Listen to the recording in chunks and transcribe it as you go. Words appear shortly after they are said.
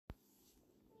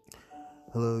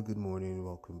Hello, good morning.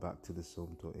 Welcome back to the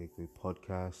Somto Ekwe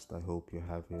podcast. I hope you're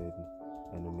having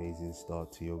an amazing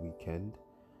start to your weekend.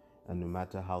 And no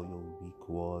matter how your week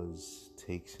was,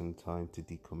 take some time to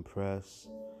decompress,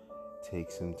 take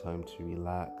some time to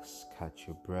relax, catch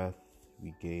your breath,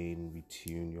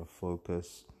 retune your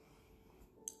focus,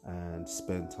 and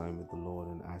spend time with the Lord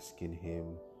and asking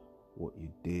Him what you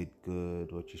did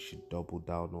good, what you should double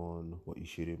down on, what you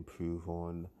should improve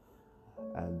on.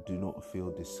 And do not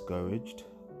feel discouraged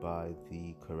by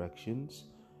the corrections,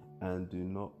 and do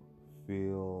not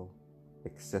feel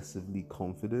excessively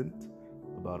confident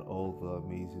about all the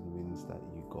amazing wins that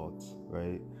you got,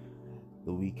 right?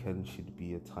 The weekend should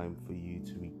be a time for you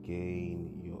to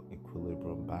regain your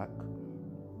equilibrium back,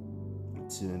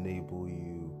 to enable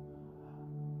you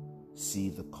see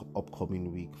the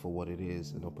upcoming week for what it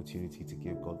is, an opportunity to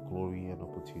give God glory, an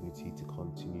opportunity to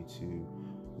continue to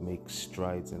make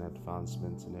strides and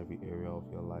advancements in every area of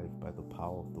your life by the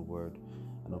power of the word,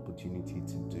 an opportunity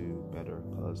to do better,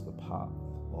 because the path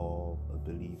of a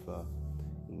believer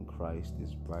in Christ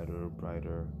is brighter and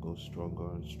brighter, goes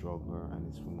stronger and stronger, and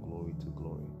is from glory to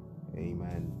glory.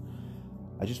 Amen.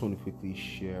 I just want to quickly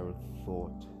share a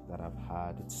thought that I've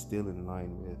had. It's still in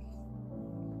line with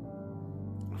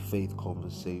faith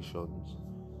conversations,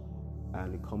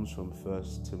 and it comes from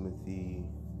 1 Timothy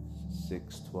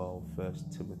 6:12,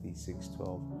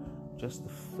 just the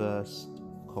first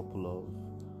couple of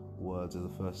words of the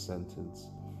first sentence.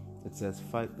 It says,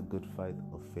 "Fight the good fight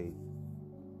of faith."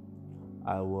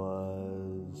 Where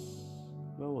was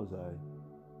I?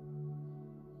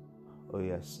 Oh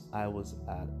yes, I was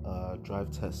at a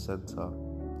drive test center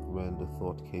when the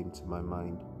thought came to my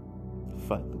mind.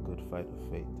 Fight the good fight of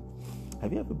faith.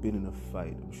 Have you ever been in a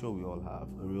fight? I'm sure we all have.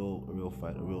 A real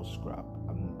fight, a real scrap.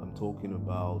 I'm talking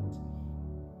about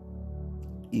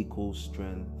equal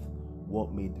strength.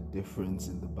 What made the difference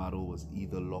in the battle was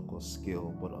either luck or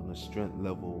skill, but on a strength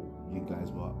level, you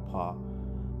guys were at par.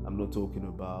 I'm not talking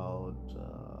about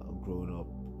a grown-up,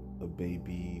 a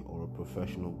baby, or a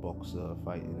professional boxer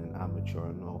fighting an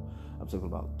amateur. No, I'm talking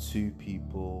about two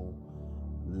people,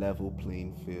 level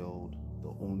playing field.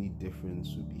 The only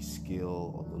difference would be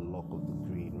skill or the luck of the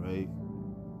green, right?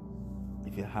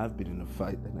 If you have been in a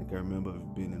fight, then I can remember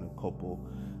I've been in a couple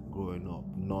growing up,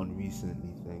 none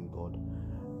recently, thank God.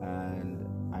 And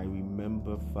I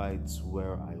remember fights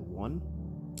where I won,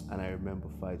 and I remember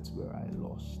fights where I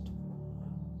lost.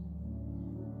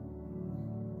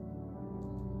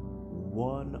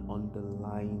 One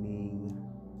underlining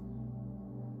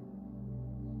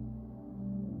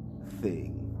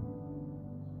thing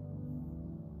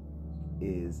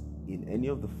is, in any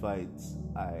of the fights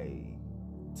I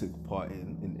took part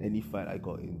in any fight I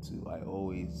got into, I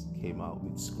always came out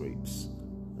with scrapes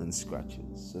and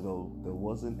scratches. So there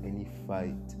wasn't any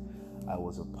fight I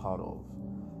was a part of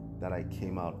that I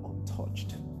came out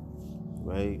untouched,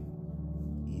 right?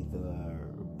 Either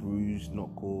a bruised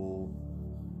knuckle,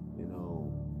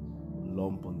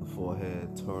 lump on the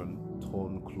forehead,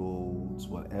 torn clothes,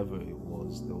 whatever it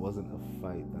was. There wasn't a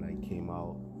fight that I came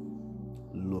out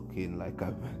looking like I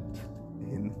went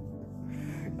in.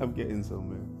 I'm getting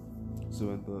somewhere. So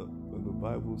when the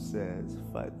Bible says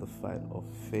fight the fight of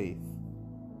faith,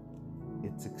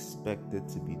 it's expected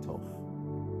to be tough.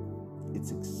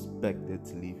 It's expected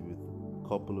to leave you with a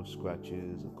couple of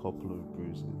scratches, a couple of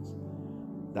bruises.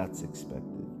 That's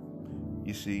expected.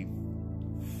 You see,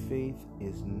 faith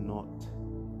is not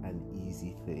an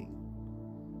easy thing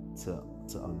to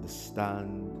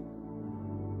understand,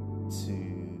 to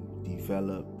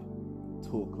develop,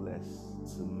 talk less,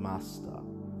 to master.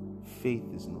 Faith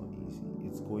is not easy.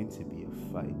 It's going to be a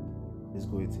fight. It's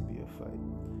going to be a fight.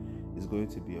 It's going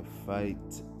to be a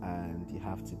fight, and you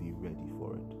have to be ready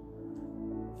for it.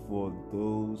 For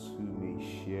those who may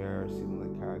share similar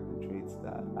character traits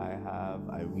that I have,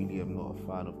 I really am not a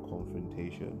fan of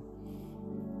confrontation.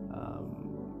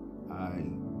 I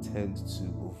tend to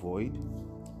avoid,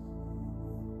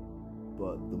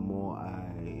 but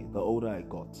the older I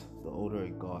got,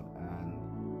 and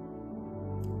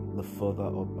the further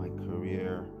up my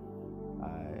career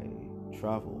I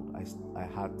traveled, I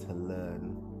had to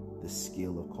learn the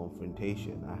skill of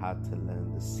confrontation. I had to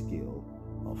learn the skill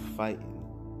of fighting,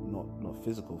 not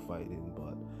physical fighting,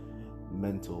 but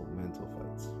mental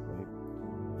fights, right?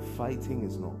 Fighting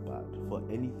is not bad. For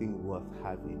anything worth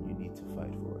having, you need to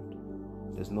fight for it.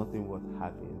 There's nothing worth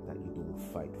having that you don't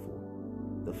fight for.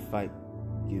 The fight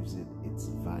gives it its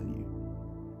value.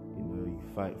 You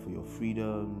fight for your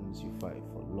freedoms, you fight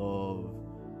for love,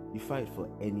 you fight for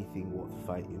anything worth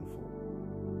fighting for.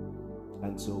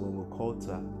 And so when we're called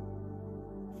to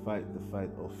fight the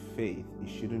fight of faith, it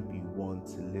shouldn't be one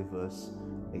to leave us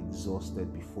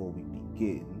exhausted before we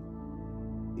begin.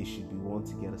 It should be one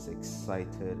to get us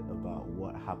excited about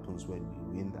what happens when we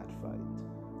win that fight.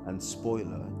 And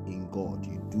spoiler, in God,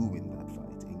 you do win that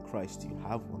fight. In Christ, you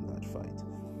have won that fight.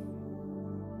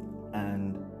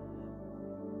 And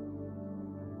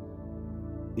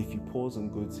if you pause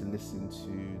and go to listen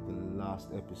to the last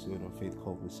episode of Faith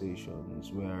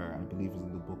Conversations, where I believe is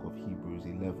in the book of Hebrews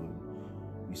 11,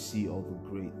 you see all the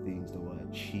great things that were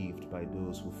achieved by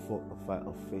those who fought the fight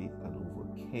of faith and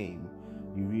overcame.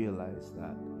 You realize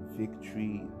that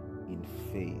victory in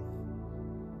faith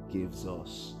gives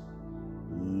us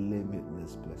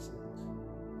limitless blessings.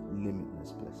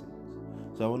 Limitless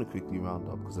blessings. So I want to quickly round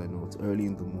up because I know it's early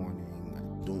in the morning. I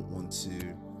don't want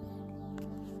to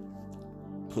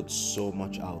put so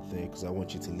much out there because I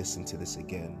want you to listen to this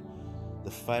again.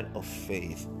 The fight of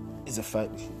faith is a fight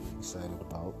we should be excited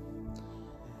about.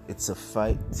 It's a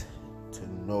fight to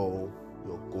know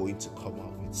you're going to come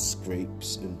out with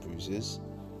scrapes and bruises.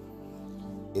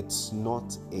 It's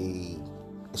not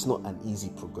an easy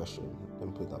progression. Let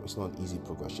me put it that way. It's not an easy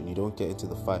progression. You don't get into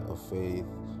the fight of faith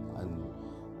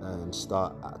and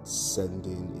start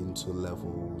ascending into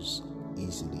levels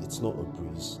easily. It's not a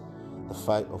breeze. The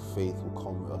fight of faith will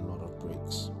come with a lot of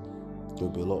breaks. There'll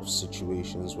be a lot of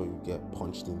situations where you get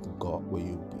punched in the gut, where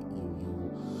you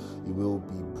will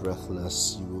be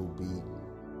breathless.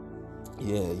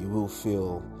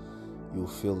 You'll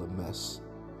feel a mess.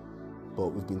 But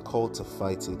we've been called to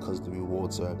fight it because the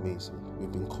rewards are amazing.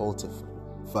 We've been called to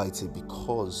fight it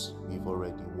because we've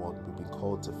already won. We've been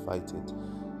called to fight it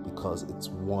because it's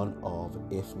one of,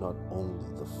 if not only,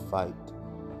 the fight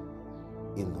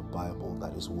in the Bible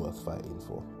that is worth fighting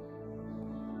for.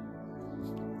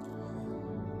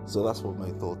 So that's what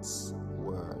my thoughts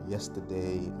were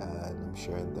yesterday, and I'm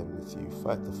sharing them with you.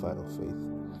 Fight the fight of faith.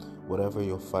 Whatever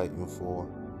you're fighting for,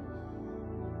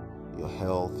 your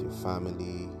health, your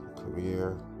family,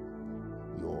 career,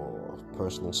 your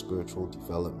personal spiritual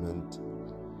development,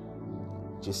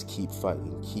 just keep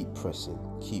fighting, keep pressing,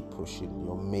 keep pushing.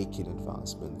 You're making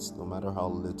advancements. No matter how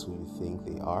little you think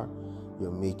they are, you're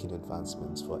making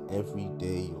advancements. For every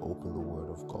day you open the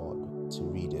Word of God to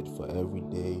read it, for every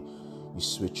day you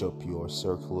switch up your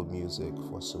circle of music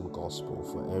for some gospel,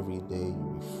 for every day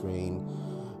you refrain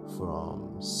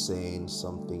from saying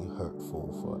something hurtful,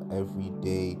 for every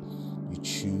day you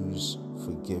choose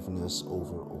forgiveness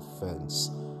over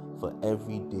offense, for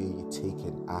every day you take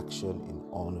an action in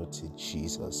honor to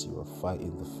Jesus, you are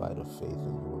fighting the fight of faith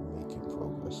and you are making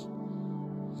progress.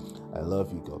 I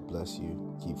love you. God bless you.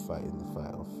 Keep fighting the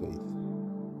fight of faith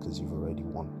because you've already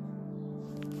won.